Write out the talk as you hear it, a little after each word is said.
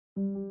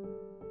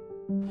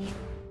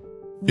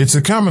It's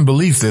a common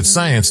belief that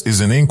science is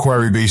an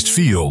inquiry-based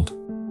field,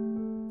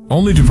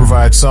 only to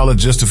provide solid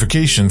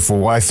justification for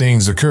why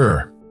things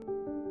occur.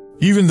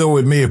 Even though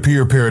it may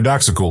appear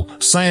paradoxical,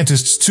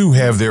 scientists too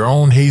have their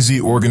own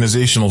hazy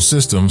organizational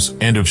systems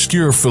and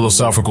obscure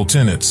philosophical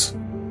tenets.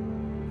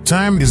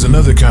 Time is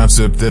another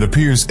concept that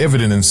appears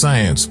evident in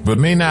science but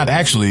may not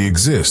actually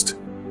exist.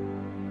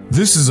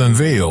 This is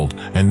unveiled,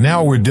 and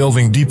now we're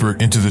delving deeper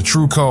into the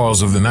true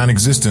cause of the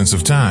non-existence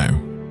of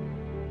time.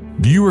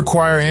 Do you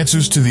require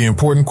answers to the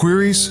important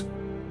queries?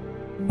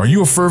 Are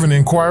you a fervent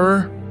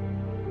inquirer?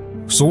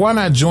 So why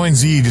not join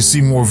Z to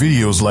see more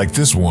videos like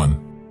this one?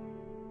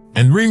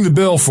 And ring the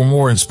bell for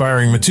more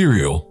inspiring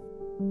material.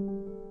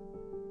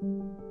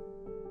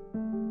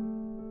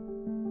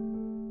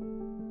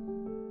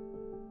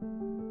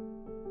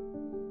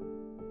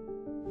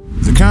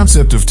 The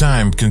concept of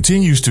time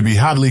continues to be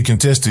hotly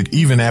contested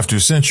even after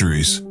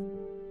centuries.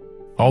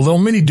 Although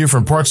many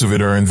different parts of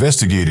it are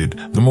investigated,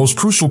 the most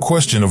crucial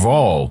question of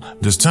all,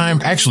 does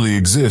time actually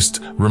exist,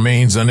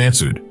 remains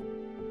unanswered.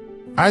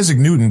 Isaac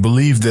Newton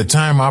believed that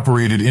time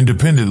operated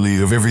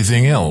independently of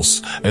everything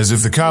else, as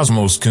if the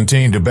cosmos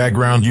contained a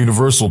background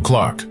universal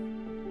clock.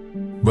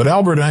 But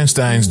Albert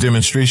Einstein's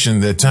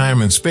demonstration that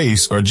time and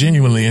space are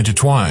genuinely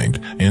intertwined,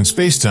 and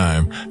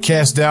space-time,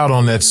 cast doubt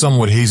on that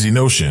somewhat hazy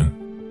notion.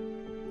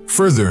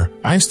 Further,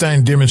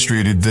 Einstein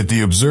demonstrated that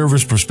the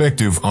observer's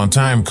perspective on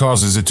time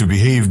causes it to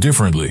behave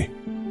differently.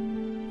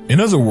 In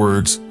other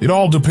words, it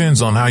all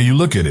depends on how you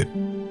look at it.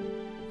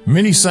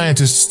 Many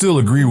scientists still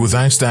agree with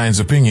Einstein's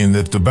opinion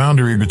that the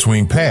boundary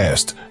between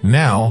past,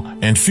 now,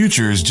 and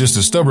future is just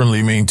a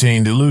stubbornly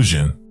maintained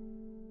illusion.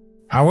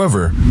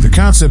 However, the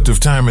concept of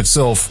time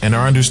itself and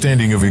our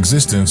understanding of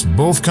existence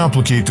both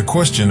complicate the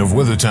question of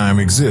whether time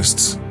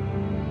exists.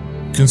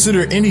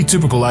 Consider any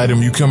typical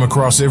item you come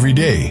across every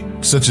day,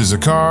 such as a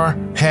car,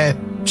 hat,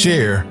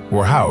 chair,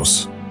 or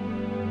house.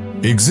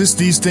 Exist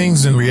these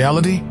things in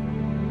reality?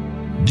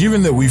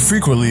 Given that we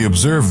frequently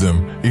observe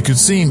them, it could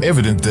seem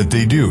evident that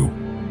they do.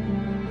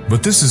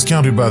 But this is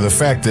countered by the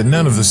fact that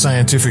none of the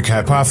scientific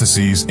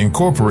hypotheses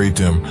incorporate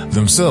them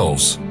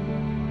themselves.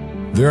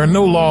 There are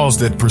no laws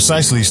that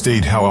precisely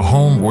state how a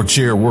home or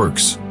chair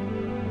works.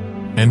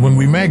 And when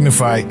we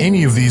magnify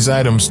any of these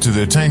items to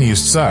their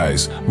tiniest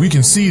size, we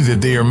can see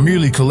that they are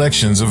merely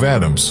collections of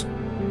atoms.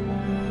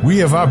 We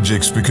have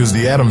objects because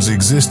the atoms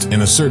exist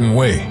in a certain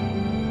way.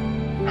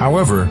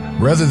 However,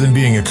 rather than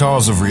being a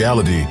cause of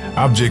reality,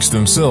 objects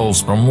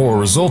themselves are more a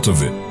result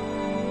of it.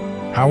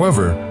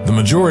 However, the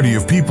majority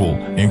of people,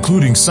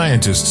 including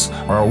scientists,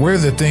 are aware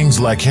that things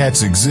like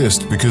hats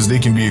exist because they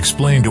can be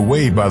explained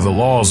away by the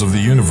laws of the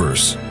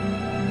universe.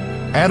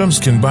 Atoms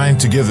can bind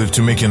together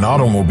to make an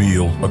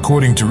automobile,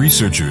 according to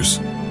researchers.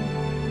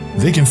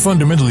 They can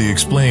fundamentally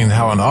explain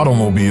how an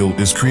automobile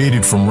is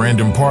created from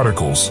random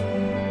particles.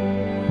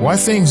 Why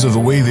things are the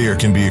way they are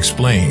can be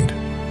explained.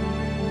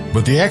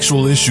 But the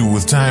actual issue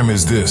with time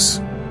is this: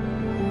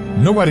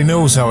 nobody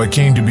knows how it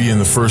came to be in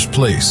the first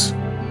place.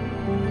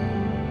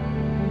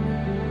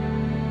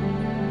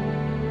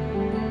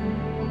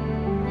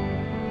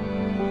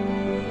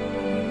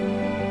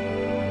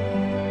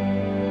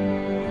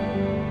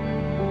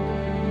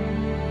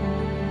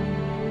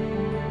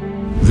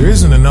 There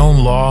isn't a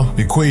known law,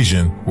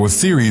 equation, or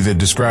theory that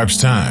describes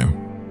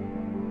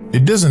time.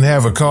 It doesn't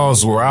have a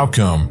cause or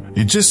outcome,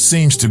 it just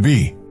seems to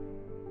be.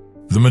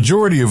 The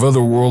majority of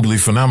otherworldly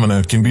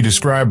phenomena can be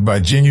described by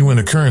genuine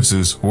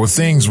occurrences or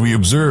things we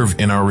observe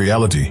in our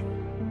reality.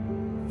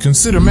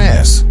 Consider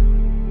mass.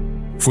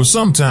 For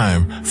some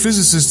time,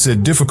 physicists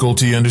had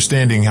difficulty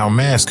understanding how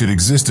mass could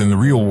exist in the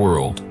real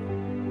world.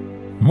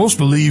 Most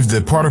believed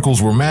that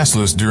particles were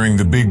massless during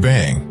the Big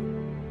Bang.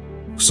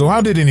 So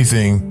how did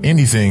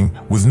anything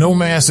with no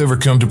mass ever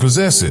come to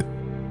possess it?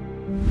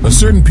 A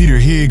certain Peter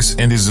Higgs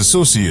and his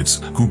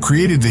associates, who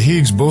created the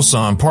Higgs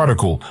boson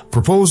particle,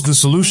 proposed the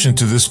solution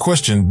to this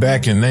question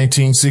back in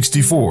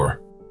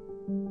 1964.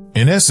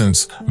 In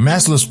essence,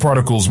 massless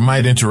particles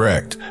might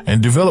interact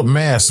and develop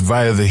mass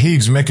via the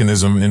Higgs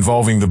mechanism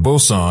involving the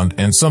boson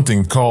and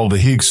something called a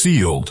Higgs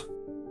field.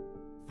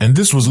 And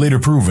this was later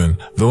proven,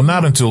 though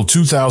not until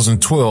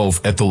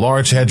 2012 at the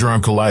Large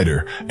Hadron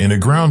Collider, in a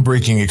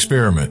groundbreaking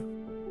experiment.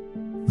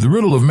 The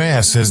riddle of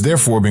mass has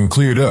therefore been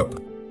cleared up.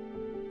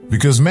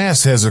 Because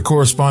mass has a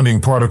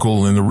corresponding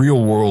particle in the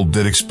real world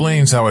that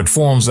explains how it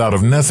forms out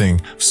of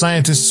nothing,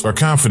 scientists are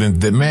confident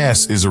that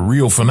mass is a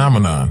real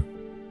phenomenon.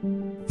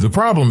 The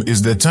problem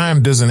is that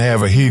time doesn't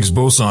have a Higgs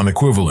boson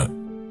equivalent.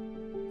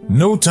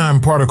 No time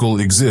particle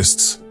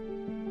exists.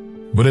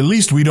 But at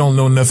least we don't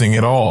know nothing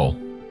at all.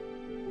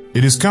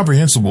 It is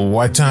comprehensible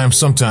why time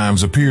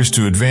sometimes appears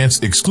to advance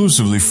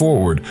exclusively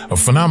forward, a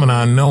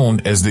phenomenon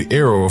known as the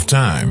arrow of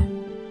time.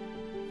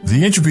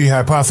 The entropy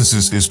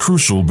hypothesis is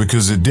crucial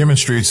because it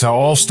demonstrates how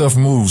all stuff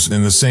moves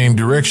in the same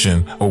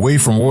direction, away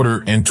from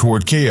order and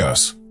toward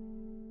chaos.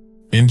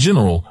 In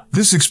general,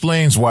 this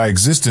explains why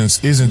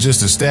existence isn't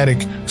just a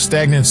static,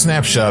 stagnant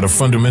snapshot of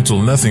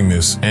fundamental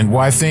nothingness and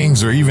why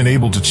things are even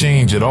able to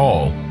change at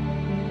all.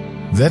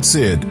 That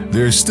said,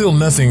 there is still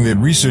nothing that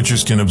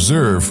researchers can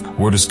observe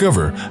or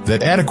discover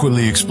that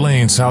adequately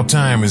explains how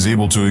time is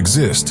able to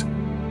exist.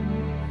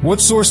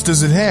 What source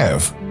does it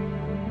have?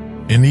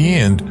 In the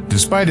end,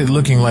 despite it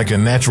looking like a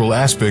natural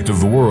aspect of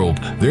the world,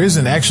 there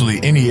isn't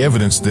actually any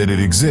evidence that it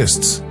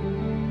exists.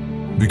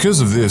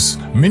 Because of this,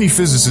 many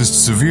physicists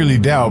severely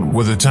doubt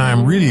whether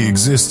time really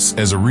exists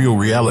as a real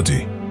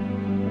reality.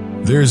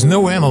 There is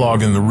no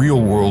analog in the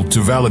real world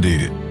to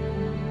validate it.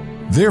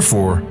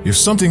 Therefore, if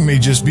something may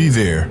just be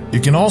there,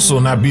 it can also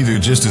not be there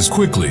just as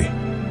quickly.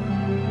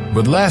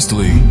 But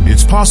lastly,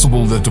 it's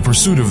possible that the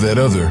pursuit of that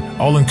other,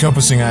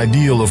 all-encompassing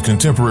ideal of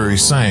contemporary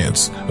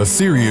science, a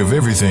theory of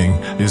everything,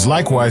 is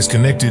likewise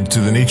connected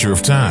to the nature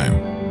of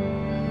time.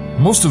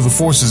 Most of the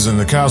forces in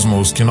the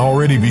cosmos can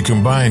already be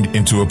combined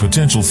into a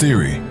potential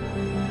theory.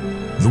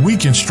 The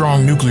weak and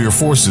strong nuclear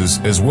forces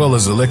as well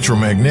as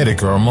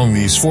electromagnetic are among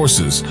these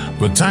forces,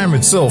 but time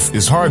itself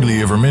is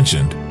hardly ever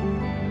mentioned.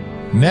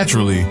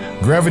 Naturally,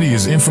 gravity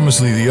is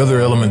infamously the other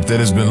element that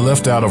has been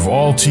left out of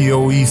all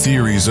TOE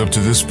theories up to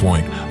this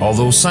point,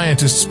 although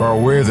scientists are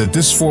aware that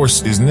this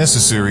force is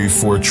necessary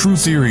for a true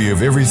theory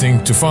of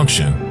everything to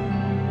function.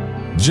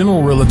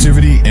 General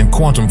relativity and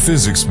quantum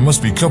physics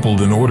must be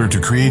coupled in order to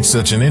create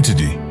such an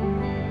entity.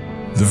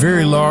 The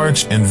very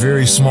large and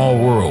very small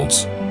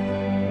worlds.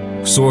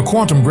 So a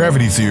quantum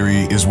gravity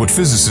theory is what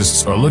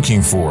physicists are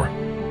looking for.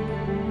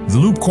 The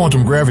loop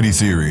quantum gravity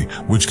theory,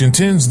 which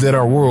contends that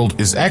our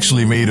world is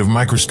actually made of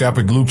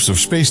microscopic loops of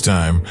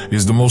spacetime,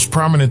 is the most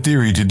prominent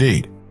theory to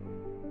date.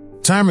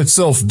 Time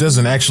itself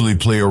doesn't actually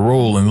play a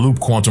role in loop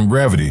quantum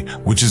gravity,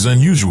 which is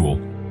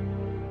unusual.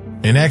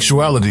 In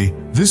actuality,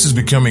 this is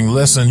becoming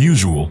less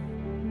unusual.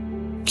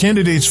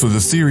 Candidates for the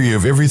theory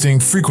of everything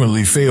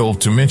frequently fail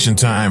to mention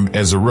time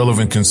as a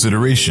relevant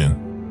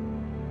consideration.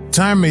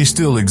 Time may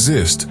still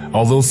exist,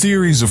 although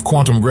theories of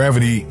quantum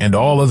gravity and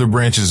all other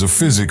branches of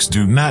physics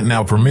do not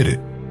now permit it.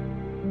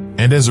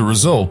 And as a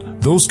result,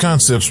 those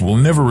concepts will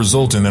never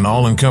result in an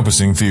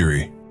all-encompassing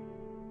theory.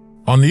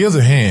 On the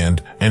other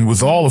hand, and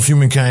with all of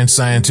humankind's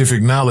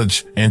scientific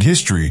knowledge and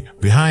history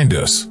behind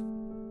us,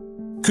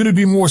 could it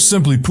be more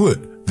simply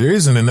put, there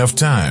isn't enough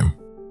time.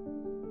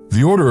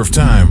 The Order of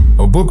Time,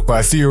 a book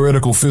by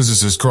theoretical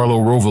physicist Carlo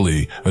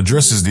Rovelli,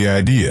 addresses the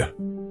idea.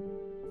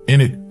 In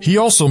it, he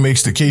also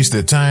makes the case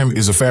that time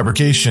is a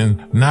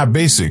fabrication, not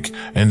basic,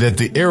 and that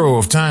the arrow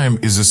of time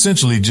is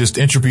essentially just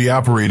entropy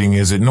operating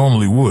as it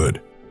normally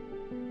would.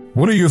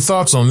 What are your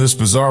thoughts on this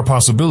bizarre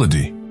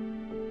possibility?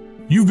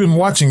 You've been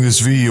watching this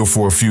video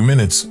for a few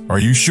minutes, are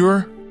you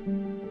sure?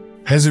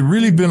 Has it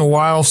really been a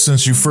while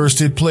since you first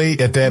hit play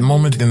at that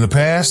moment in the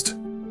past?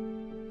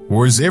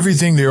 Or is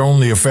everything there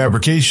only a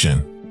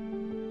fabrication?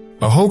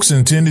 A hoax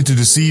intended to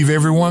deceive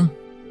everyone?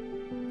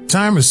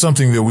 Time is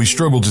something that we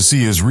struggle to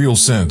see as real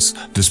since,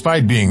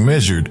 despite being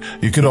measured,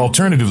 it could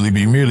alternatively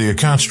be merely a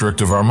construct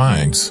of our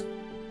minds.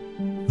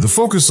 The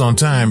focus on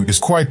time is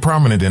quite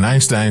prominent in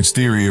Einstein's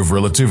theory of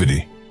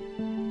relativity.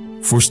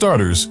 For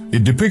starters,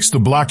 it depicts the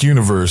block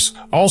universe,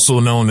 also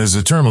known as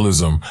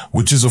eternalism,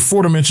 which is a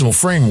four-dimensional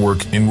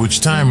framework in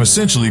which time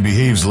essentially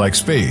behaves like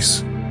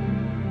space.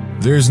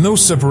 There is no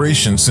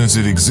separation since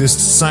it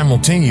exists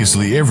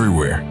simultaneously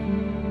everywhere.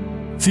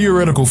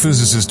 Theoretical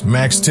physicist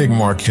Max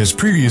Tegmark has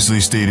previously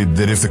stated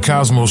that if the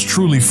cosmos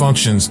truly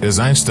functions as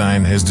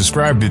Einstein has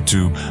described it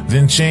to,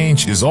 then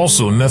change is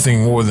also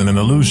nothing more than an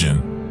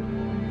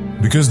illusion.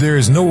 Because there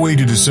is no way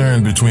to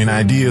discern between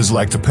ideas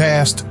like the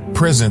past,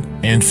 present,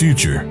 and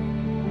future.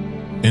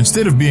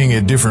 Instead of being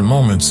at different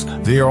moments,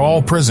 they are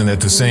all present at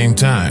the same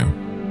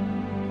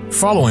time.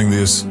 Following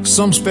this,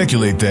 some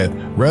speculate that,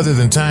 rather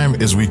than time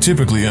as we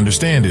typically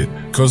understand it,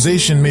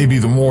 causation may be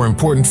the more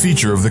important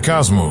feature of the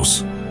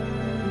cosmos.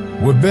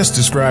 What best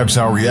describes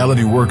how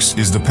reality works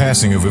is the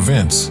passing of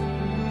events.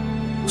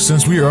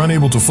 Since we are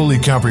unable to fully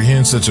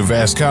comprehend such a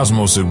vast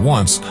cosmos at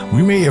once,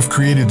 we may have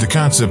created the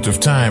concept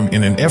of time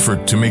in an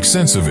effort to make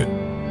sense of it.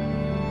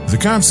 The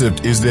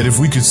concept is that if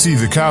we could see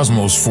the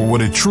cosmos for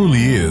what it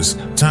truly is,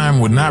 time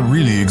would not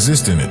really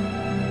exist in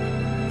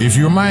it. If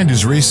your mind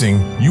is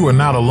racing, you are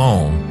not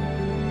alone.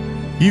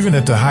 Even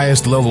at the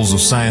highest levels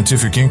of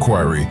scientific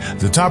inquiry,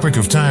 the topic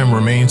of time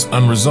remains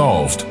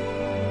unresolved.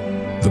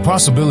 The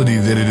possibility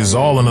that it is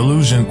all an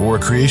illusion or a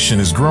creation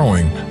is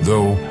growing,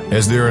 though,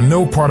 as there are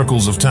no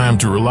particles of time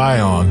to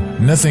rely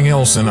on, nothing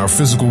else in our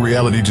physical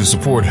reality to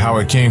support how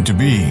it came to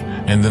be,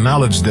 and the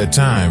knowledge that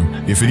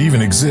time, if it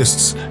even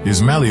exists,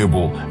 is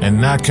malleable and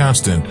not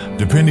constant,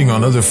 depending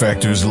on other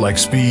factors like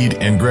speed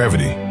and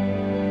gravity.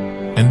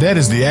 And that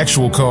is the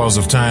actual cause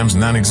of time's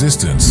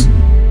non-existence.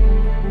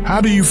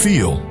 How do you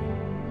feel?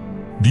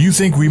 Do you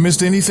think we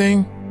missed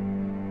anything?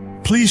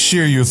 Please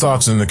share your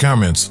thoughts in the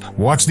comments,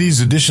 watch these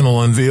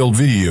additional unveiled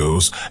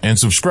videos, and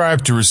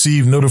subscribe to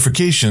receive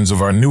notifications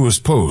of our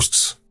newest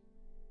posts.